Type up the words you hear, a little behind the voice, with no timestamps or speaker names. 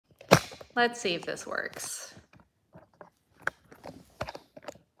Let's see if this works.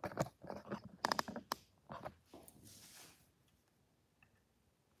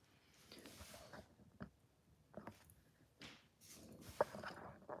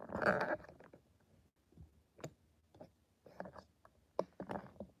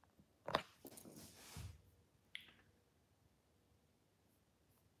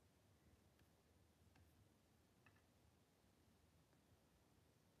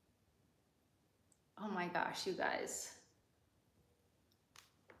 Oh my gosh, you guys.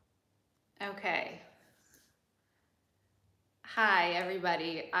 Okay. Hi,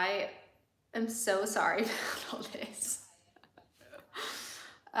 everybody. I am so sorry about all this.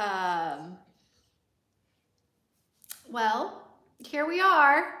 Well, here we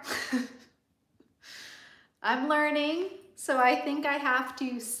are. I'm learning, so I think I have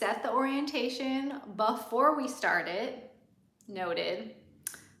to set the orientation before we start it. Noted.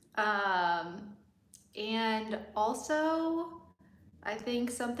 And also, I think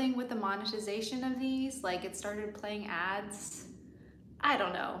something with the monetization of these, like it started playing ads. I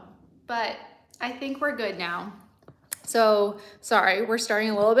don't know, but I think we're good now. So sorry, we're starting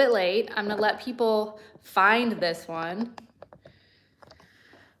a little bit late. I'm gonna let people find this one.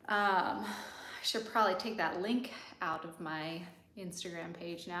 I should probably take that link out of my Instagram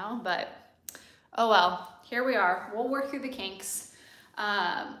page now, but oh well, here we are. We'll work through the kinks.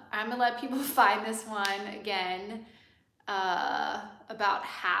 I'm gonna let people find this one again. About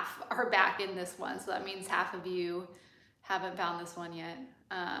half are back in this one, so that means half of you haven't found this one yet.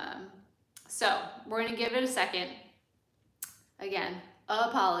 So we're gonna give it a second. Again,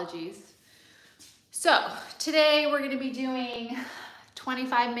 apologies. So today we're gonna be doing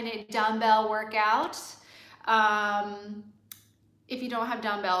 25-minute dumbbell workout. If you don't have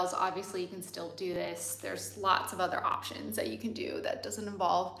dumbbells, obviously you can still do this. There's lots of other options that you can do that doesn't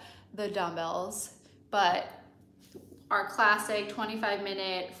involve the dumbbells, but our classic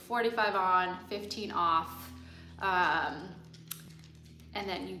 25-minute, 45 on, 15 off, and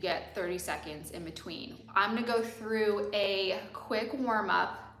then you get 30 seconds in between. I'm gonna go through a quick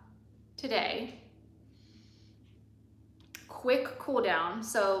warm-up today. Quick cool down,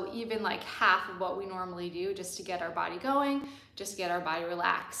 so even like half of what we normally do, just to get our body going, just to get our body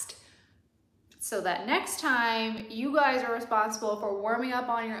relaxed. So that next time, you guys are responsible for warming up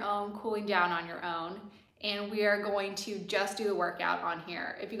on your own, cooling down on your own, and we are going to just do the workout on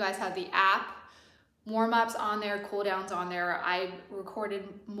here. If you guys have the app, warm-ups on there, cool downs on there. I recorded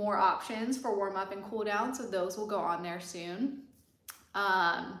more options for warm-up and cool down, so those will go on there soon.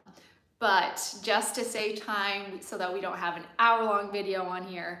 But just to save time so that we don't have an hour-long video on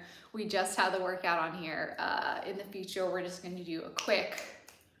here, we just have the workout on here. In the future, we're just going to do a quick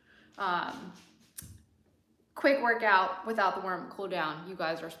workout without the warm-up cool down. You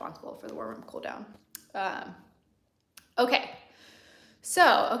guys are responsible for the warm-up cool down. Okay,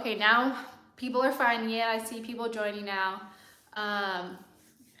 so now people are finding it. I see people joining now.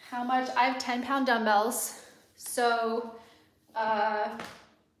 How much? I have 10-pound dumbbells. So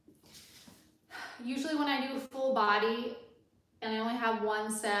usually when I do a full body and I only have one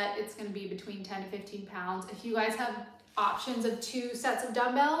set, it's gonna be between 10 to 15 pounds. If you guys have options of 2 sets of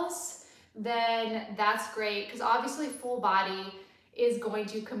dumbbells, then that's great, because obviously full body is going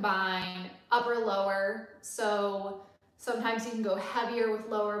to combine upper, lower. So sometimes you can go heavier with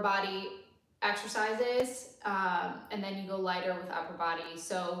lower body exercises, and then you go lighter with upper body.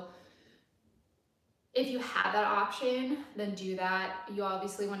 So if you have that option, then do that. You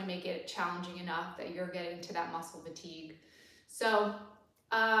obviously want to make it challenging enough that you're getting to that muscle fatigue. So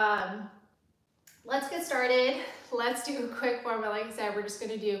let's get started. Let's do a quick warm-up. Like I said, we're just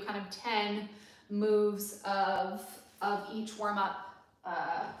going to do kind of 10 moves of each warm-up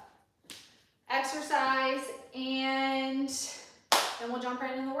exercise, and then we'll jump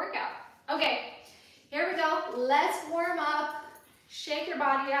right into the workout. Okay, here we go. Let's warm up. Shake your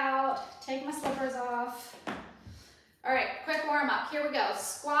body out. Take my slippers off. All right, quick warm up. Here we go.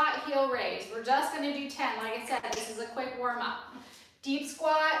 Squat, heel raise. We're just gonna do 10. Like I said, this is a quick warm up. Deep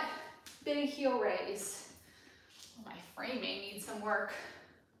squat, big heel raise. Oh, my framing needs some work.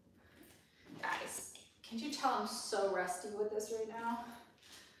 Guys, can you tell I'm so rusty with this right now?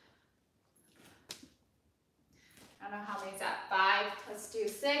 I don't know how many is that. 5. Let's do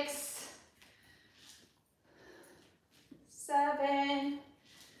 6. 7,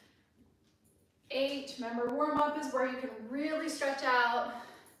 8. Remember, warm up is where you can really stretch out.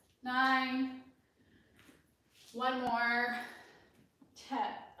 9. 1 more. 10.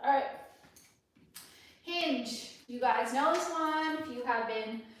 All right. Hinge. You guys know this one. If you have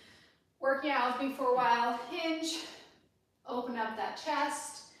been working out with me for a while, hinge. Open up that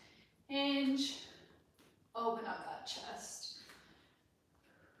chest hinge, open up that chest.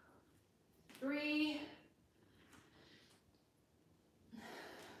 3,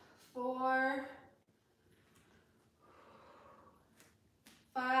 4,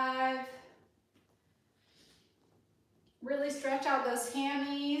 5. Really stretch out those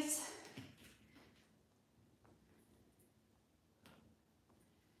hammies.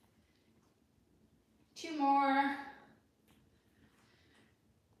 2 more.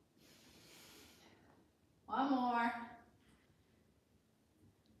 1 more.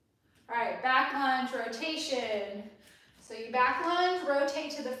 All right, back lunge rotation. So you back lunge,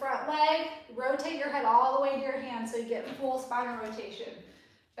 rotate to the front leg, rotate your head all the way to your hand so you get full spinal rotation.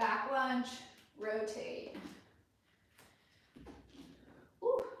 Back lunge, rotate.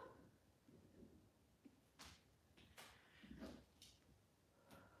 Woo.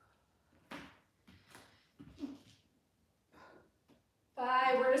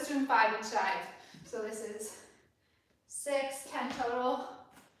 5, we're just doing 5 each side. So this is 6, 10 total.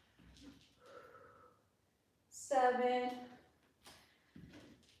 7,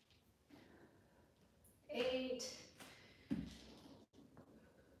 8,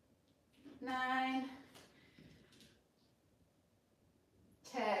 9,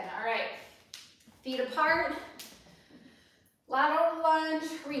 10. All right, feet apart. Lateral lunge,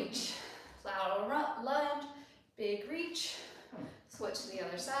 reach. Lateral lunge, big reach. Switch to the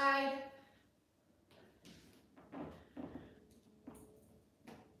other side.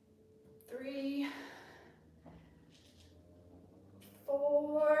 3,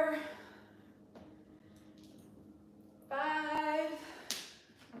 4, 5,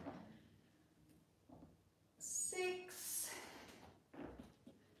 6,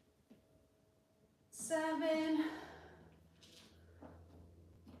 7,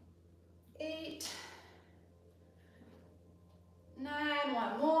 8, 9,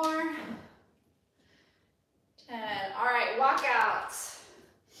 1 more, 10. All right, walkouts.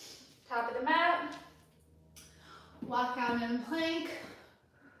 Top of the mat, walk out in plank,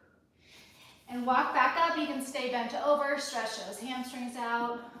 and walk back up. You can stay bent over, stretch those hamstrings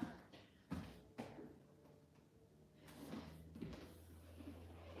out.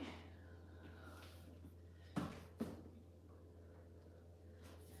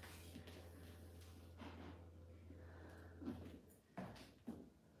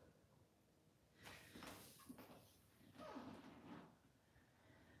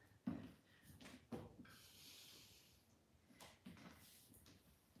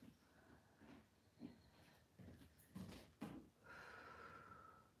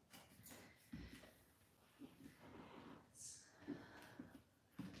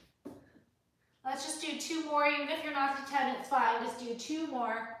 Let's just do 2 more, even if you're not to 10, it's fine. Just do 2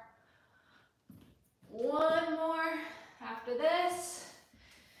 more. 1 more after this.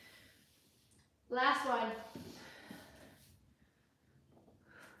 Last one.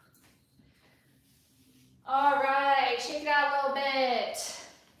 All right, shake it out a little bit.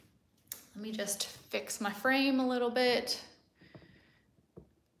 Let me just fix my frame a little bit.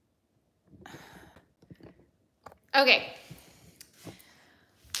 Okay.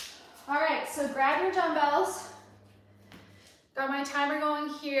 All right, so grab your dumbbells. Got my timer going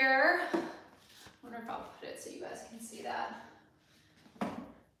here. I wonder if I'll put it so you guys can see that.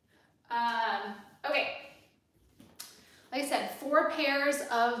 Okay. Like I said, 4 pairs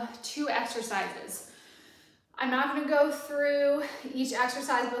of 2 exercises. I'm not gonna go through each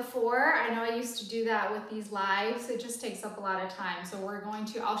exercise before. I know I used to do that with these lives. It just takes up a lot of time. So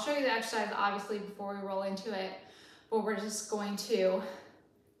I'll show you the exercise obviously before we roll into it, but we're just going to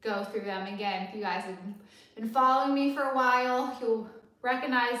go through them again. If you guys have been following me for a while, you'll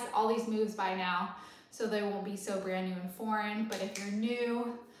recognize all these moves by now, so they won't be so brand new and foreign. But if you're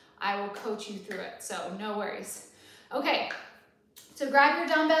new, I will coach you through it, so no worries. Okay, so grab your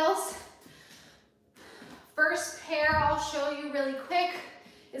dumbbells. First pair I'll show you really quick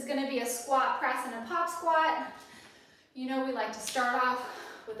is gonna be a squat press and a pop squat. You know we like to start off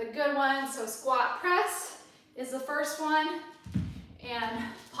with a good one, so squat press is the first one, and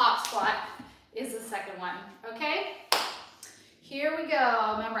pop squat is the second one, okay? Here we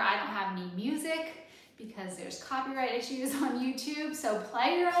go. Remember, I don't have any music because there's copyright issues on YouTube, so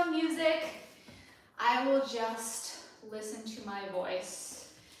play your own music. I will just listen to my voice.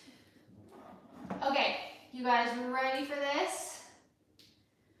 Okay, you guys ready for this?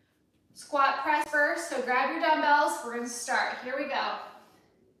 Squat press first, so grab your dumbbells. We're gonna start. Here we go.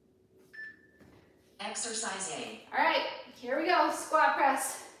 Exercise A. All right, here we go. Squat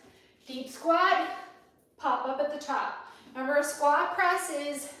press. Deep squat, pop up at the top. Remember, a squat press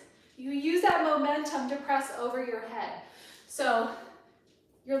is, you use that momentum to press over your head. So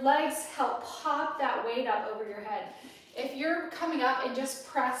Your legs help pop that weight up over your head. If you're coming up and just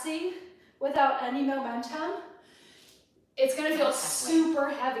pressing without any momentum, it's gonna feel super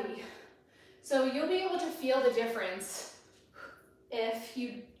heavy. So you'll be able to feel the difference if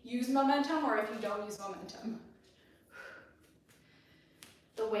you use momentum or if you don't use momentum.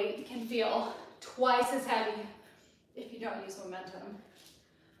 The weight can feel twice as heavy if you don't use momentum.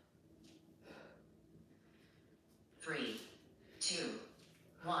 3, 2,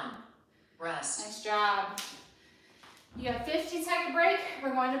 1, rest. Nice job. You have 15-second break.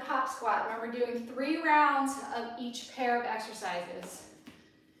 We're going to pop squat. Remember, we're doing 3 rounds of each pair of exercises.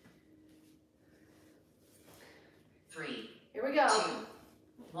 3, Here we go. 2,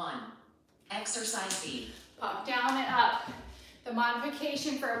 1. Exercise B. Pop down and up. The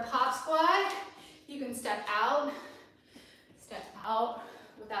modification for a pop squat, you can step out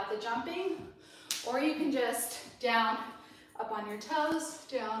without the jumping, or you can just down, up on your toes,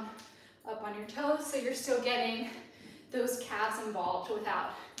 down, up on your toes, so you're still getting those calves involved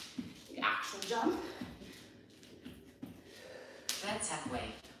without the actual jump. That's halfway.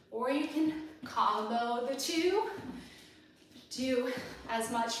 Or you can combo the two, do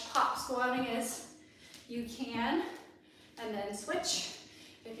as much pop squatting as you can, and then switch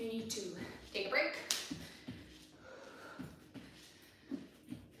if you need to take a break.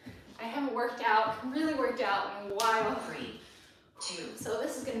 I haven't really worked out in a while. 3, 2, So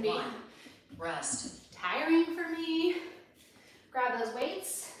this is gonna be 1. Rest. tiring for me. Grab those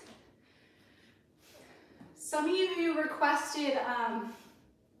weights. Some of you requested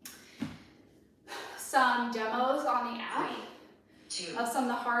some demos on the app 3, 2, of some of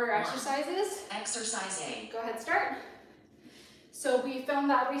the harder 1. exercises. Exercise A. Go ahead, start. So we filmed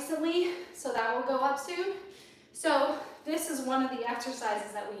that recently, so that will go up soon. So this is one of the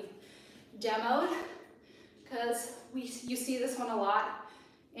exercises that we demoed, because you see this one a lot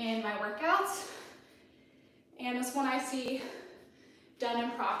in my workouts, and this one I see done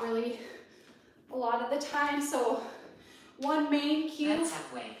improperly a lot of the time. So one main cue That's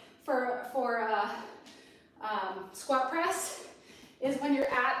halfway. for squat press is when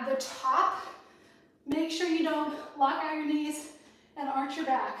you're at the top, make sure you don't lock out your knees and arch your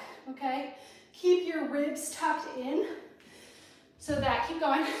back, okay? Keep your ribs tucked in, so that, keep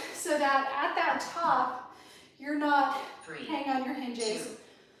going, so that at that top, you're not 3, hanging on your hinges. 2,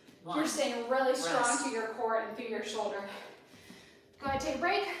 1. You're staying really strong Rest. to your core and through your shoulder. Go ahead, take a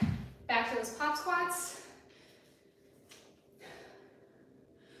break. Back to those pop squats.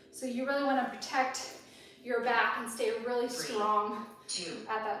 So you really want to protect your back and stay really 3, strong 2,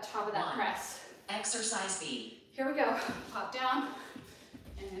 at that top of that 1. press. Exercise B. Here we go. Pop down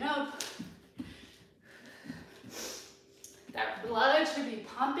and up. That blood should be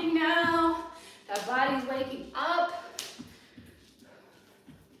pumping now. That body's waking up.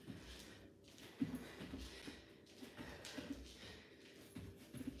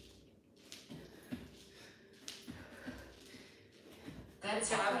 That's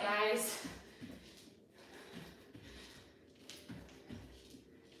Good job, halfway. guys.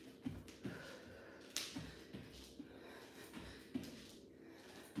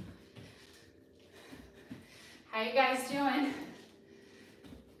 How you guys doing?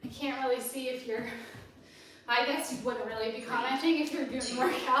 I can't really see if you're, I guess you wouldn't really be commenting if you're doing 2,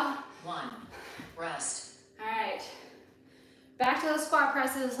 workout. 1. Rest. All right, back to those squat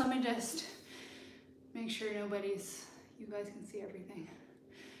presses. Let me just make sure you guys can see everything.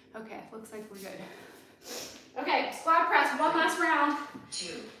 Okay, looks like we're good. Okay, squat press, one last round. 2,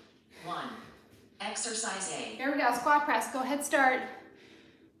 1. Exercise A. Here we go, squat press, go ahead, start.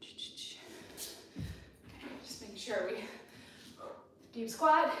 Okay, just make sure we deep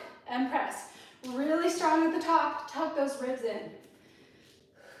squat and press. Really strong at the top, tuck those ribs in.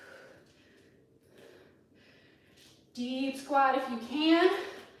 Deep squat if you can.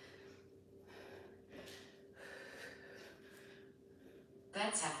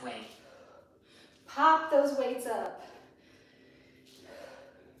 That's halfway. Pop those weights up.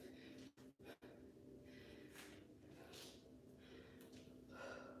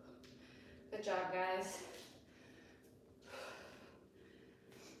 Good job, guys.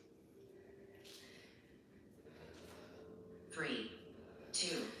 Three, 2,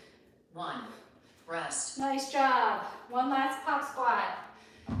 1. Rest. Nice job. One last pop squat.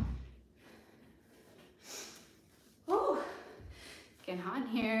 Woo. Getting hot in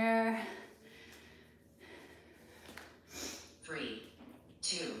here. 3,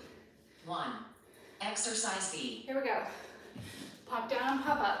 2, 1. Exercise B. Here we go. Pop down and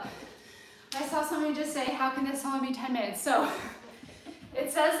pop up. I saw somebody just say, how can this only be 10 minutes? So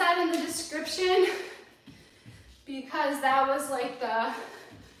it says that in the description because that was like the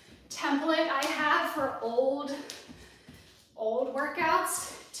for old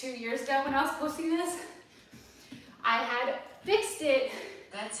workouts 2 years ago when I was posting this. I had fixed it.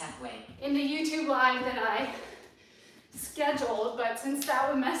 That's halfway. In the YouTube live that I scheduled, but since that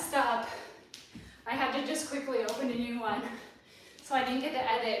one messed up, I had to just quickly open a new one. So I didn't get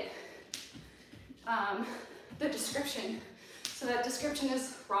to edit the description. So that description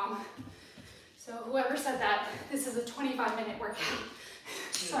is wrong. So whoever said that, this is a 25-minute workout.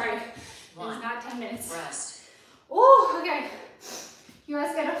 2, Sorry, 1. it's not 10 minutes. Rest. Oh, okay. You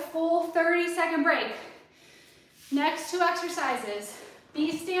guys get a full 30-second break. Next 2 exercises,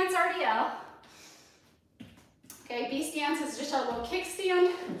 B stance RDL. Okay, B stance is just a little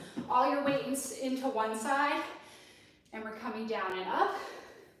kickstand. All your weight into one side, and we're coming down and up.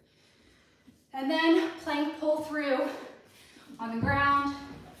 And then plank pull through on the ground,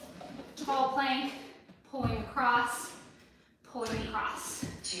 tall plank, pulling across, pulling across.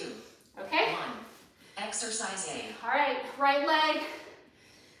 2, Okay? 1. Exercise A. All right, right leg.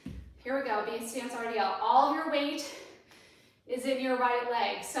 Here we go, B stance RDL. All of your weight is in your right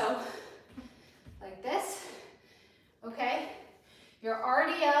leg. So, like this, okay? Your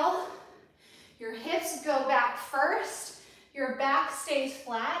RDL, your hips go back first, your back stays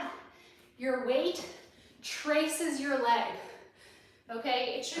flat, your weight traces your leg,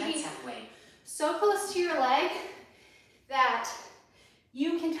 okay? It should be so close to your leg that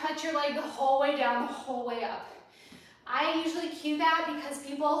you can touch your leg the whole way down, the whole way up. I usually cue that because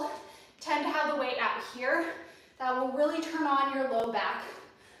people tend to have the weight out here. That will really turn on your low back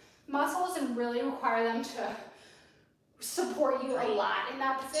muscles and really require them to support you a lot in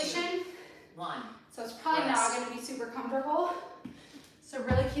that position. 2, 1. So it's probably not going to be super comfortable. So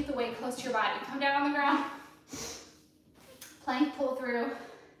really keep the weight close to your body. Come down on the ground. Plank pull through.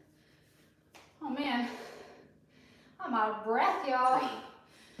 Oh man, I'm out of breath, y'all. 3,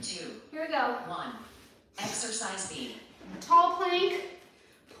 2. Here we go. 1. Exercise B. Tall plank.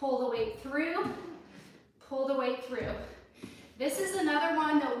 Pull the weight through. Pull the weight through. This is another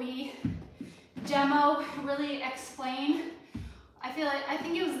one that we demo, really explain. I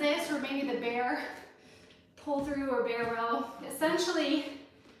think it was this or maybe the bear pull through or bear row. Essentially,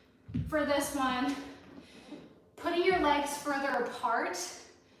 for this one, putting your legs further apart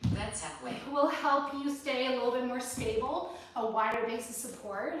That's halfway. will help you stay a little bit more stable, a wider base of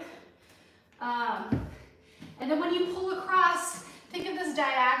support. And then when you pull across, think of this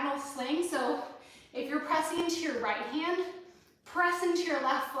diagonal sling. So if you're pressing into your right hand, press into your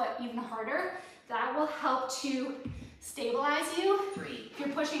left foot even harder. That will help to stabilize you. 3. If you're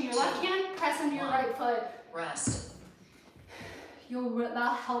pushing your left hand, press into your right foot. Rest.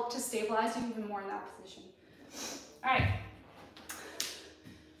 That'll help to stabilize you even more in that position. All right.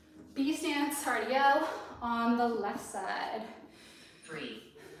 B stance RDL on the left side. 3,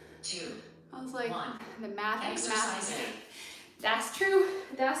 2. I was like, 1. the math. Exercise A. That's true.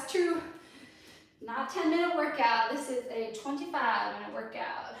 That's true. Not 10-minute workout. This is a 25-minute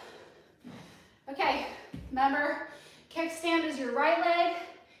workout. Okay, remember, kickstand is your right leg.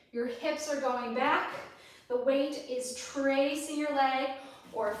 Your hips are going back. The weight is tracing your leg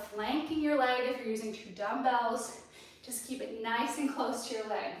or flanking your leg if you're using 2 dumbbells. Just keep it nice and close to your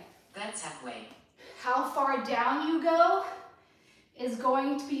leg. That's halfway. How far down you go is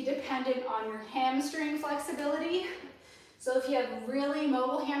going to be dependent on your hamstring flexibility. So if you have really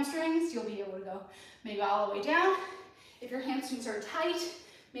mobile hamstrings, you'll be able to go maybe all the way down. If your hamstrings are tight,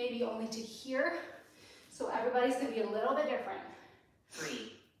 maybe only to here. So everybody's gonna be a little bit different.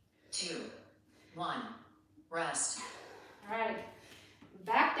 3, 2, 1. Rest. All right,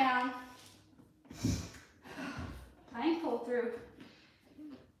 back down. Plank pull through.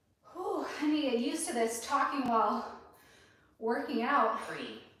 Whew, I need to get used to this talking while working out.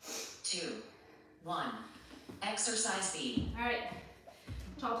 3, 2, 1. Exercise B. All right,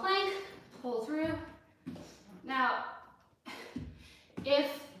 tall plank, pull through. Now, if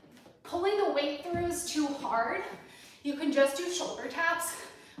pulling the weight through is too hard, you can just do shoulder taps.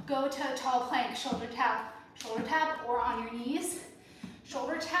 Go to a tall plank, shoulder tap, or on your knees,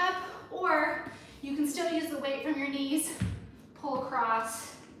 shoulder tap, or you can still use the weight from your knees, pull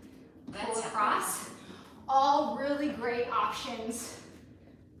across, pull across. All really great options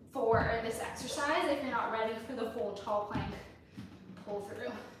for this exercise if you're not ready for the full tall plank pull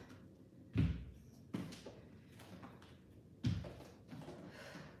through.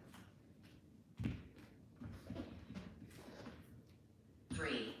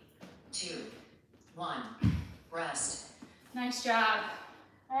 Three, 2, 1. Rest. Nice job.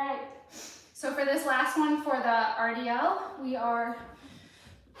 All right, so for this last one for the RDL, we are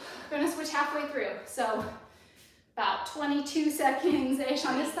gonna switch halfway through. So About 22 seconds-ish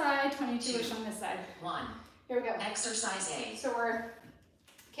on this side, 22-ish on this side. 1. Here we go. Exercise A. So we're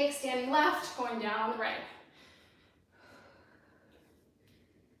kickstanding left, going down on the right.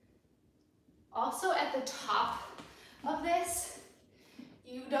 Also at the top of this,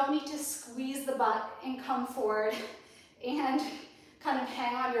 you don't need to squeeze the butt and come forward and kind of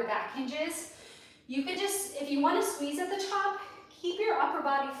hang on your back hinges. You could just, if you want to squeeze at the top, keep your upper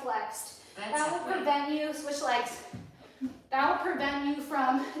body flexed. That will prevent you, switch legs. That will prevent you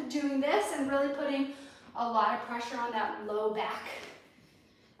from doing this and really putting a lot of pressure on that low back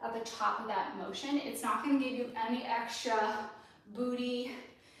at the top of that motion. It's not going to give you any extra booty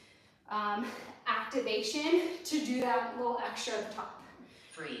activation to do that little extra at the top.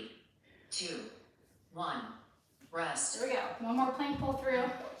 3, 2, 1. Rest. There we go. One more plank pull through.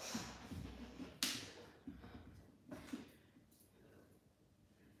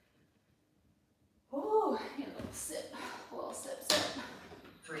 Ooh, need a little sip. A little sip, sip.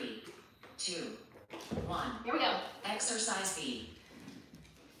 3, 2, 1. Here we go. Exercise B.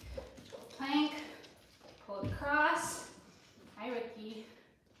 Plank. Pull it across. Hi, Ricky.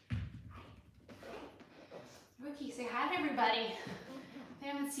 Ricky, say hi to everybody. I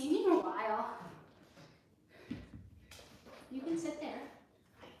haven't seen you in a while. You can sit there.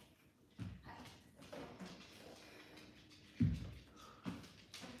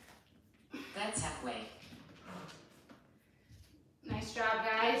 That's halfway. Nice job,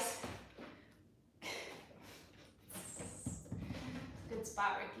 guys. Good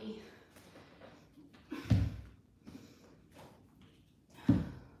spot, Ricky.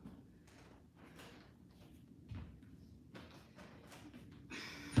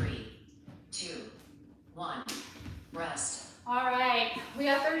 Rest. All right, we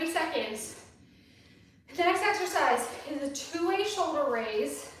got 30 seconds. The next exercise is a two-way shoulder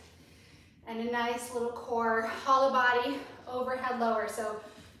raise and a nice little core hollow body overhead lower. So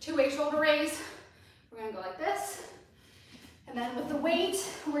two-way shoulder raise, we're gonna go like this. And then with the weight,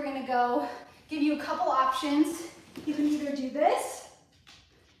 we're gonna go give you a couple options. You can either do this,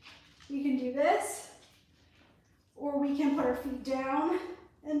 we can do this, or we can put our feet down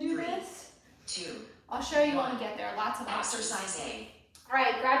and do 3, this. 2, I'll show you when we get there, lots of options. exercise A. All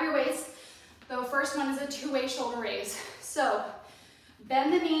right, grab your weights. The first one is a two-way shoulder raise. So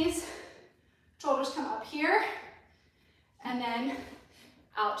bend the knees, shoulders come up here, and then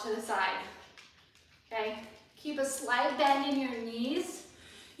out to the side, okay? Keep a slight bend in your knees.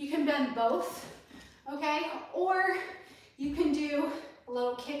 You can bend both, okay? Or you can do a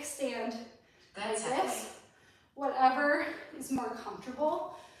little kickstand like this, whatever is more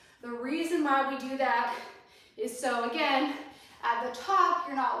comfortable. The reason why we do that is so, again, at the top,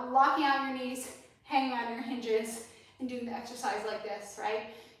 you're not locking out your knees, hanging on your hinges, and doing the exercise like this,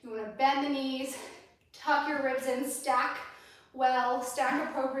 right? You want to bend the knees, tuck your ribs in, stack well, stack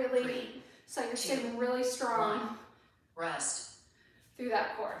appropriately, 3, so you're 2, sitting really strong 1. Rest. through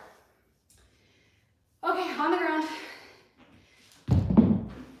that core. Okay, on the ground.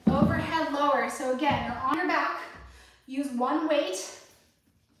 Overhead lower. So again, you're on your back. Use one weight.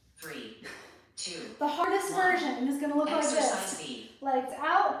 3, 2. The hardest 1. version is going to look like Exercise this. B. Legs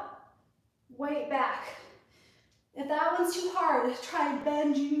out, weight back. If that one's too hard, try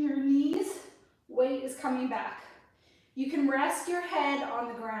bending your knees. Weight is coming back. You can rest your head on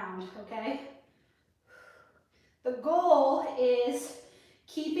the ground, okay? The goal is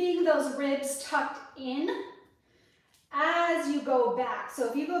keeping those ribs tucked in as you go back. So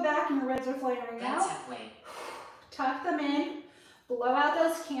if you go back and your ribs are flaring That's out, halfway. tuck them in, blow out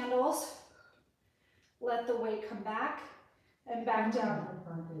those candles, let the weight come back and back down.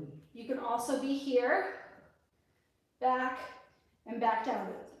 You can also be here, back, and back down.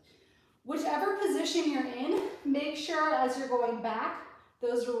 Whichever position you're in, make sure as you're going back,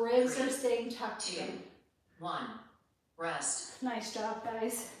 those ribs are staying tucked 2, in. 1. Rest. Nice job,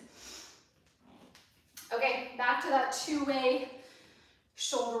 guys. Okay, back to that two-way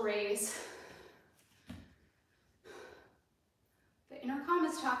shoulder raise. The intercom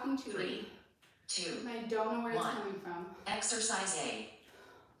is talking to 3, me, 2. and I don't know where it's 1. coming from. Exercise A.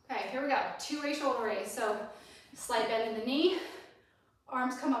 Okay, here we go. Two-way shoulder raise. So slight bend in the knee,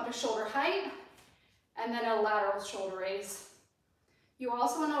 arms come up to shoulder height, and then a lateral shoulder raise. You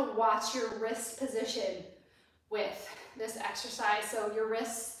also want to watch your wrist position with this exercise. So your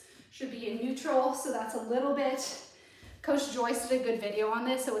wrists should be in neutral, so that's a little bit, Coach Joyce did a good video on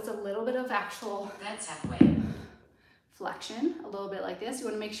this, so it's a little bit of actual That's halfway. flexion, a little bit like this. You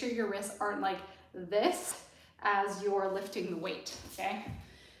want to make sure your wrists aren't like this as you're lifting the weight, okay?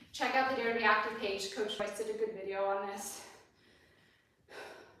 Check out the Dare to Be Active page. Coach Joyce did a good video on this.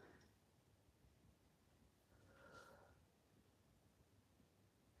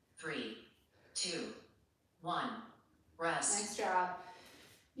 3, 2, 1. Rest. Nice job.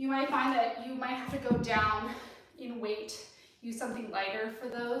 You might find that you might have to go down in weight. Use something lighter for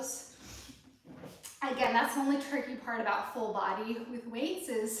those. Again, that's the only tricky part about full body with weights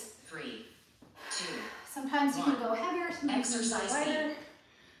is 3, 2. Sometimes you can go heavier, sometimes you can go lighter.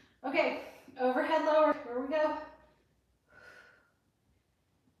 Okay, overhead lower. Here we go.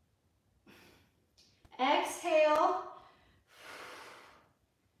 Exhale.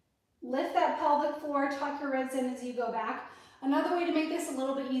 Lift that pelvic floor, tuck your ribs in as you go back. Another way to make this a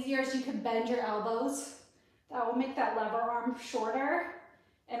little bit easier is you can bend your elbows. That will make that lever arm shorter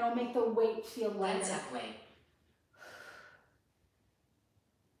and it'll make the weight feel lighter. That's halfway.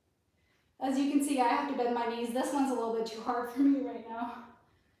 As you can see, I have to bend my knees. This one's a little bit too hard for me right now.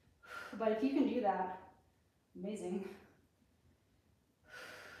 But if you can do that, amazing.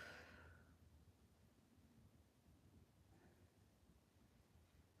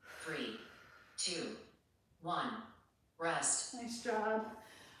 Three, 2, 1. Rest. Nice job.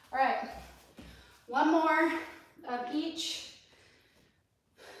 All right, one more of each.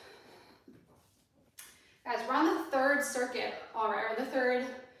 Guys, we're on the third circuit, all right, or the third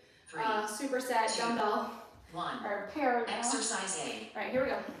superset dumbbell 1. or pair. Exercise A. All right, here we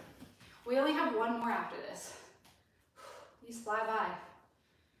go. We only have one more after this. These fly by.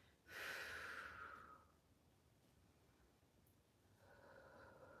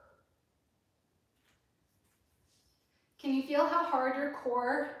 Can you feel how hard your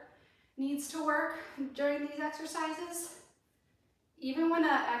core needs to work during these exercises? Even when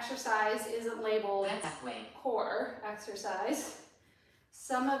an exercise isn't labeled core exercise,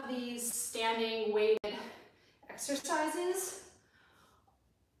 some of these standing weighted exercises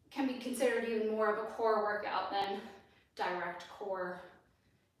can be considered even more of a core workout than direct core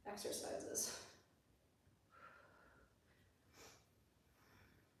exercises.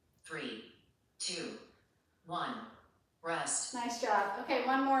 3, 2, 1. Rest. Nice job. Okay,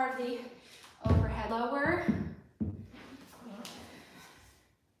 one more of the overhead lower.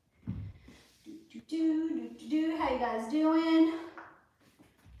 How you guys doing?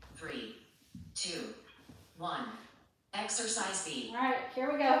 3, 2, 1. Exercise B. All right,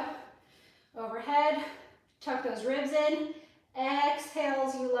 here we go. Overhead, tuck those ribs in. Exhale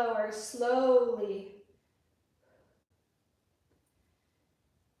as you lower slowly.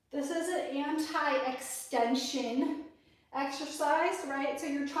 This is an anti-extension exercise, right? So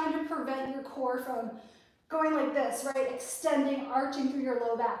you're trying to prevent your core from going like this, right? Extending, arching through your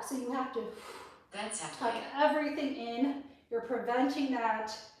low back. So you have to tuck everything in. You're preventing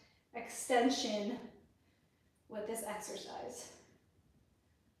that extension with this exercise.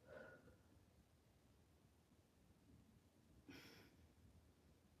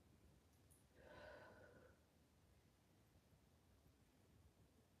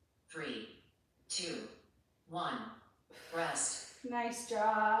 Three, 2, 1. Rest. Nice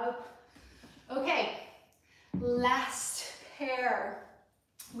job. Okay, last pair.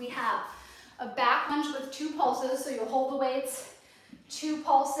 We have a back lunge with 2 pulses. So you'll hold the weights, 2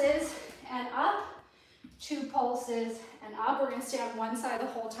 pulses and up, 2 pulses and up. We're gonna stay on one side the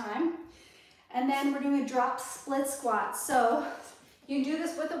whole time. And then we're doing a drop split squat. So you can do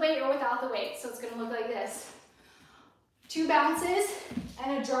this with the weight or without the weight. So it's gonna look like this. 2 bounces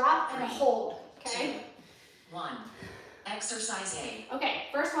and a drop and a hold, okay? 2, 1. Exercise A. Okay,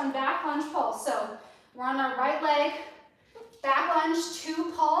 first one, back lunge pulse. So we're on our right leg, back lunge,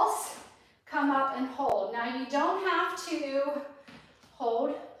 2 pulse, come up and hold. Now you don't have to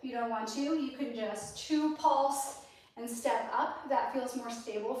hold if you don't want to. You can just 2 pulse and step up. That feels more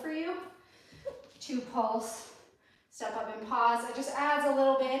stable for you. 2 pulse, step up and pause. It just adds a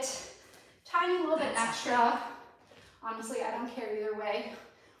little bit, tiny little bit extra. Honestly, I don't care either way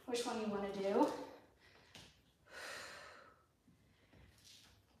which one you want to do.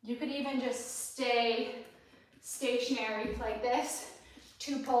 You could even just stay stationary like this,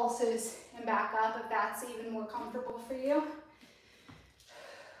 2 pulses and back up if that's even more comfortable for you.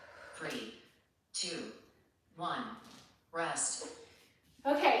 3, 2, 1. Rest.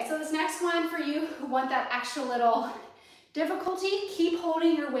 Okay, so this next one for you who want that extra little difficulty, keep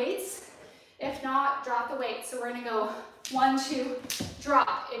holding your weights. If not, drop the weights. So we're gonna go 1, 2,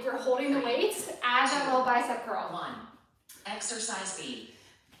 drop. If you're holding the weights, add that little bicep curl. 1. Exercise B.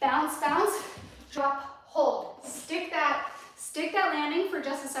 Bounce, bounce, drop, hold. Stick that landing for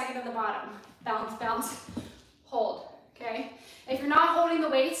just a second at the bottom. Bounce, bounce, hold, okay? If you're not holding the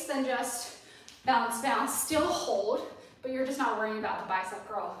weights, then just bounce, bounce, still hold, but you're just not worrying about the bicep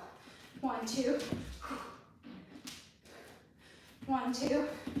curl. 1, 2. 1, 2.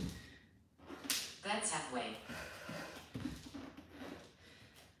 That's halfway.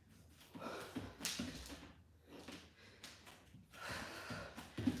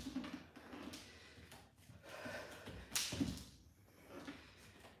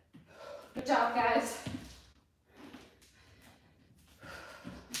 Good job, guys.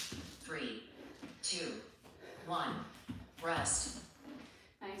 3, 2, 1. Rest.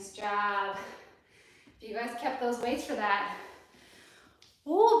 Nice job. If you guys kept those weights for that.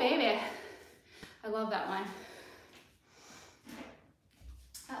 Oh, baby. I love that one.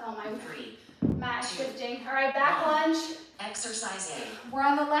 Uh-oh, my 3, mat 2, shifting. All right, back 1. lunge. Exercise A. We're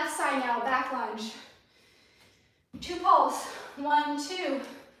on the left side now, back lunge. 2 pulse. 1, 2.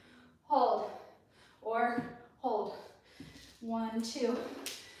 Hold. Or hold. 1, 2.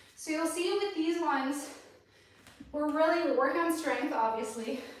 So you'll see with these ones, we're working on strength,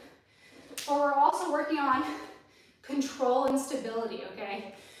 obviously, but we're also working on control and stability,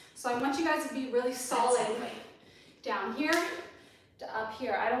 okay? So I want you guys to be really solid down here to up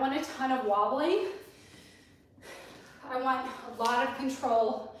here. I don't want a ton of wobbling. I want a lot of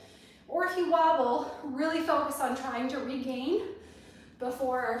control. Or if you wobble, really focus on trying to regain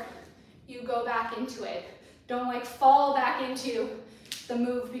before you go back into it. Don't like fall back into the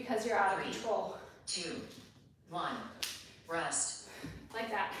move because you're out of control. 2, 1. Rest. Like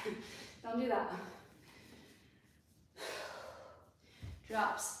that. Don't do that.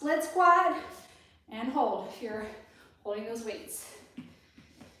 Drop, split squat, and hold if you're holding those weights.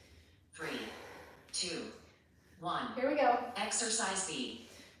 3, 2, 1. Here we go. Exercise B.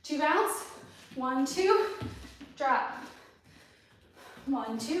 2 bounce. 1, 2. Drop.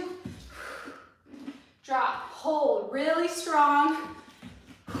 1, 2. Drop. Hold. Really strong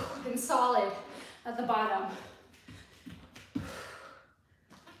and solid at the bottom.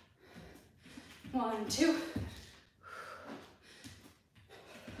 1, 2.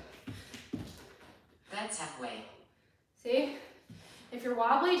 That's halfway. See? If you're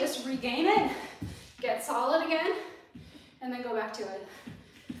wobbly, just regain it, get solid again, and then go back to it.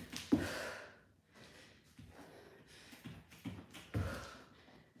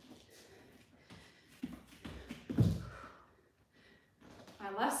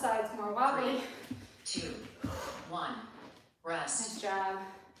 My left side's more wobbly. 3, 2, 1. Rest. Nice job.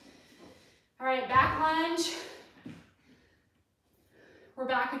 All right, back lunge. We're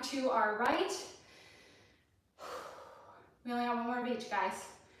back to our right. We only have one more of each, guys.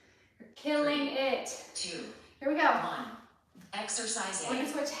 You're killing it. 2, Here we go. 1. Exercise We're A.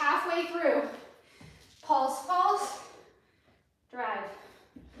 gonna switch halfway through. Pulse, pulse, drive.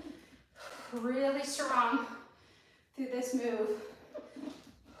 Really strong through this move.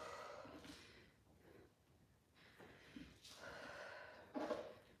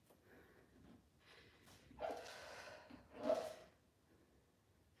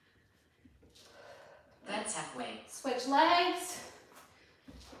 That's halfway. Switch legs.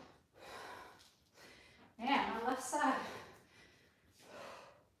 And on left side.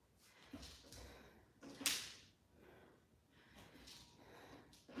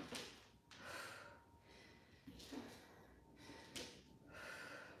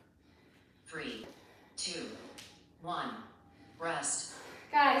 Three, 2, 1. Rest.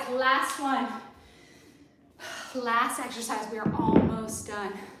 Guys, last one. Last exercise, we are almost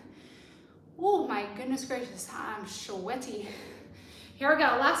done. Oh my goodness gracious, I'm sweaty. Here we go,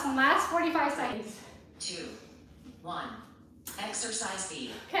 last one, last 45 seconds. 2, 1. Exercise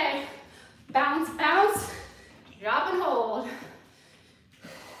B. Okay, bounce, bounce, drop and hold.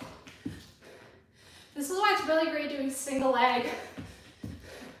 This is why it's really great doing single leg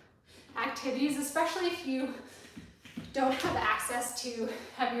activities, especially if you don't have access to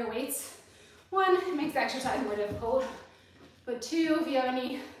heavier weights. 1, it makes the exercise more difficult, but 2, if you have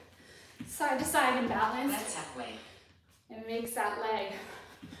any side to side imbalance, That's halfway. it makes that leg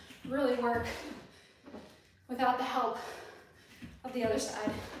really work without the help of the other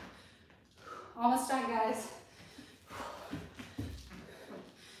side. Almost done, guys.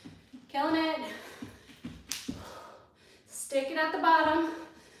 Killing it. Stick it at the bottom.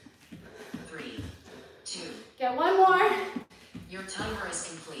 3, 2. Get one more. Your timer is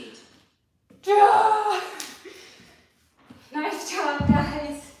complete. Nice job,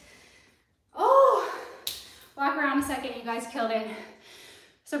 guys. Oh, walk around a second. You guys killed it.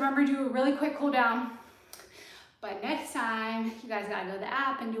 So remember, do a really quick cool down. But next time, you guys gotta go to the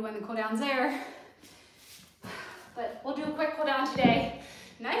app and do one of the cool downs there. But we'll do a quick cool down today.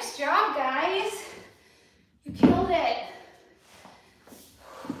 Nice job, guys. You killed it.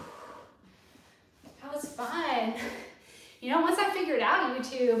 That was fun. You know, once I figured out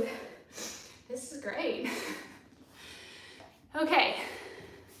YouTube, this is great. Okay,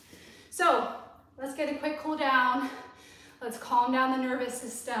 so let's get a quick cool down. Let's calm down the nervous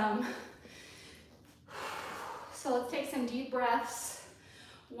system. So let's take some deep breaths.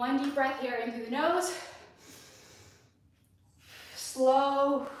 One deep breath here in through the nose.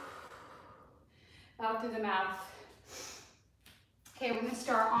 Slow. out through the mouth. Okay, we're gonna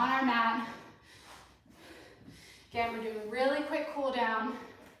start on our mat. Again, we're doing a really quick cool down.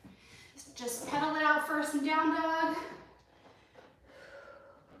 Just pedal it out first in down dog.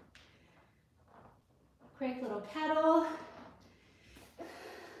 Quick little pedal.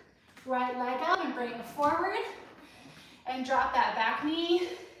 Right leg up and bring it forward. And drop that back knee.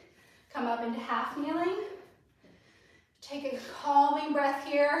 Come up into half kneeling. Take a calming breath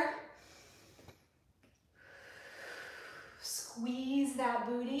here. Squeeze that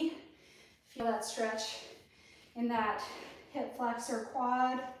booty. Feel that stretch in that hip flexor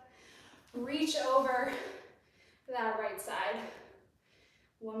quad. Reach over that right side.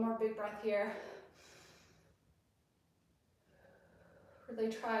 One more big breath here. Really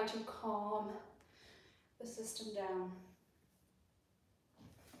try to calm the system down.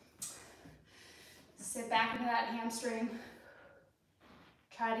 Sit back into that hamstring.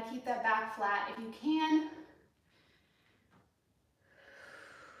 Try to keep that back flat if you can.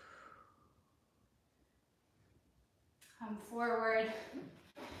 Come forward.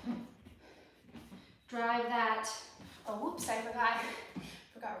 Drive that. Oh, whoops, I forgot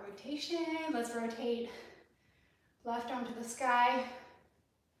rotation. Let's rotate left arm to the sky.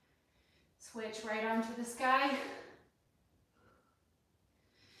 Switch right arm to the sky.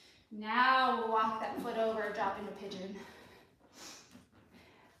 Now we'll walk that foot over, drop into pigeon.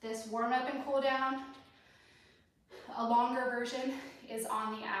 This warm up and cool down, a longer version is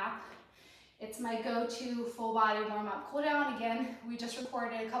on the app. It's my go-to full body warm up cool down. Again, we just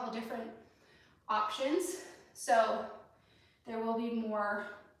recorded a couple different options, so there will be more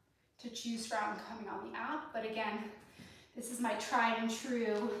to choose from coming on the app. But again, this is my tried and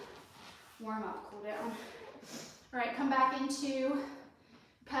true warm up cool down. All right, come back into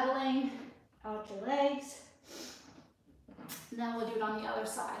pedaling out your legs. And then we'll do it on the other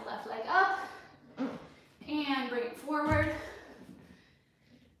side. Left leg up and bring it forward.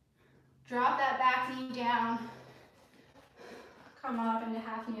 Drop that back knee down. Come up into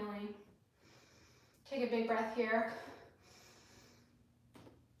half kneeling. Take a big breath here.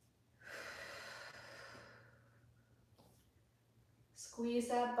 Squeeze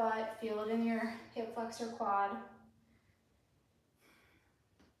that butt, feel it in your hip flexor quad.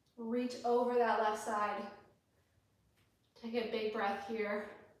 Reach over that left side. Take a big breath here.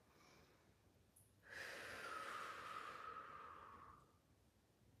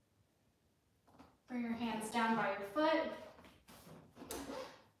 Bring your hands down by your foot.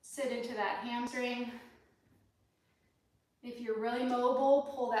 Sit into that hamstring. If you're really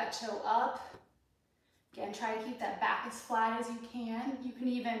mobile, pull that toe up. Again, try to keep that back as flat as you can. You can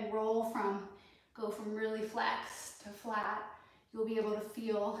even go from really flex to flat. You'll be able to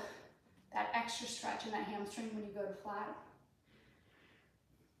feel that extra stretch in that hamstring when you go to flat.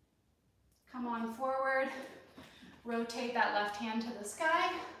 Come on forward. Rotate that left hand to the sky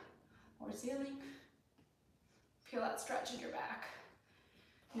or ceiling. Feel that stretch in your back.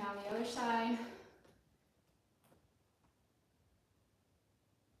 Now the other side.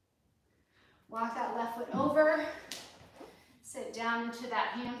 Walk that left foot over. Sit down into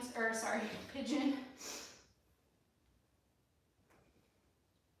that pigeon.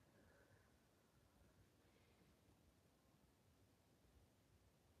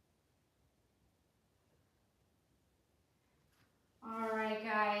 All right,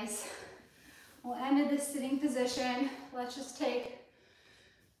 guys. We'll end in this sitting position. Let's just take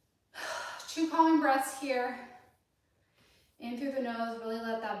 2 calming breaths here. In through the nose, really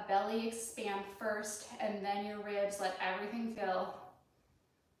let that belly expand first, and then your ribs, let everything fill.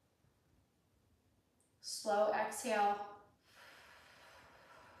 Slow exhale.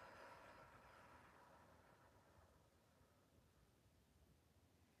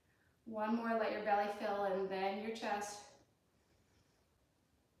 One more, let your belly fill, and then your chest.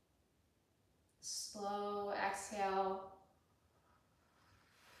 Slow exhale.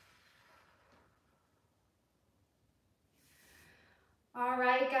 All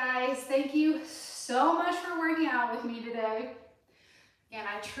right, guys, thank you so much for working out with me today. Again,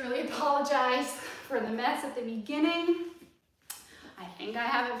 I truly apologize for the mess at the beginning. I think I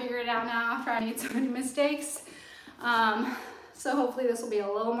have it figured out now after I made so many mistakes. So hopefully this will be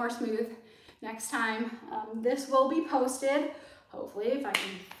a little more smooth next time. This will be posted, hopefully, if I can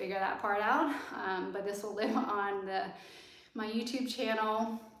figure that part out. But this will live on my YouTube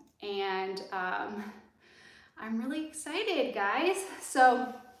channel, and I'm really excited, guys.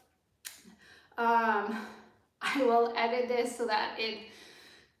 So I will edit this so that it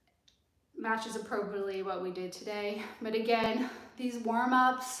matches appropriately what we did today. But again, these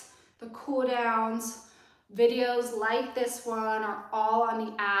warm-ups, the cool downs, Videos like this one are all on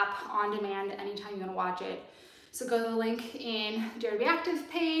the app on demand anytime you want to watch it. So go to the link in Dare to Be Active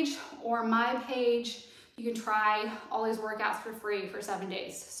page or my page. You can try all these workouts for free for 7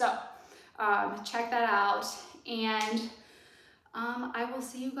 days. So check that out. And I will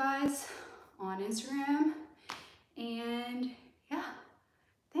see you guys on Instagram. And yeah,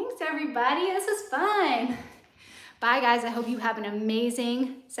 thanks everybody. This is fun. Bye guys, I hope you have an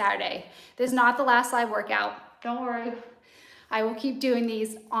amazing Saturday. This is not the last live workout. Don't worry. I will keep doing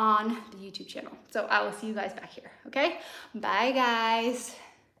these on the YouTube channel. So I will see you guys back here, okay? Bye guys.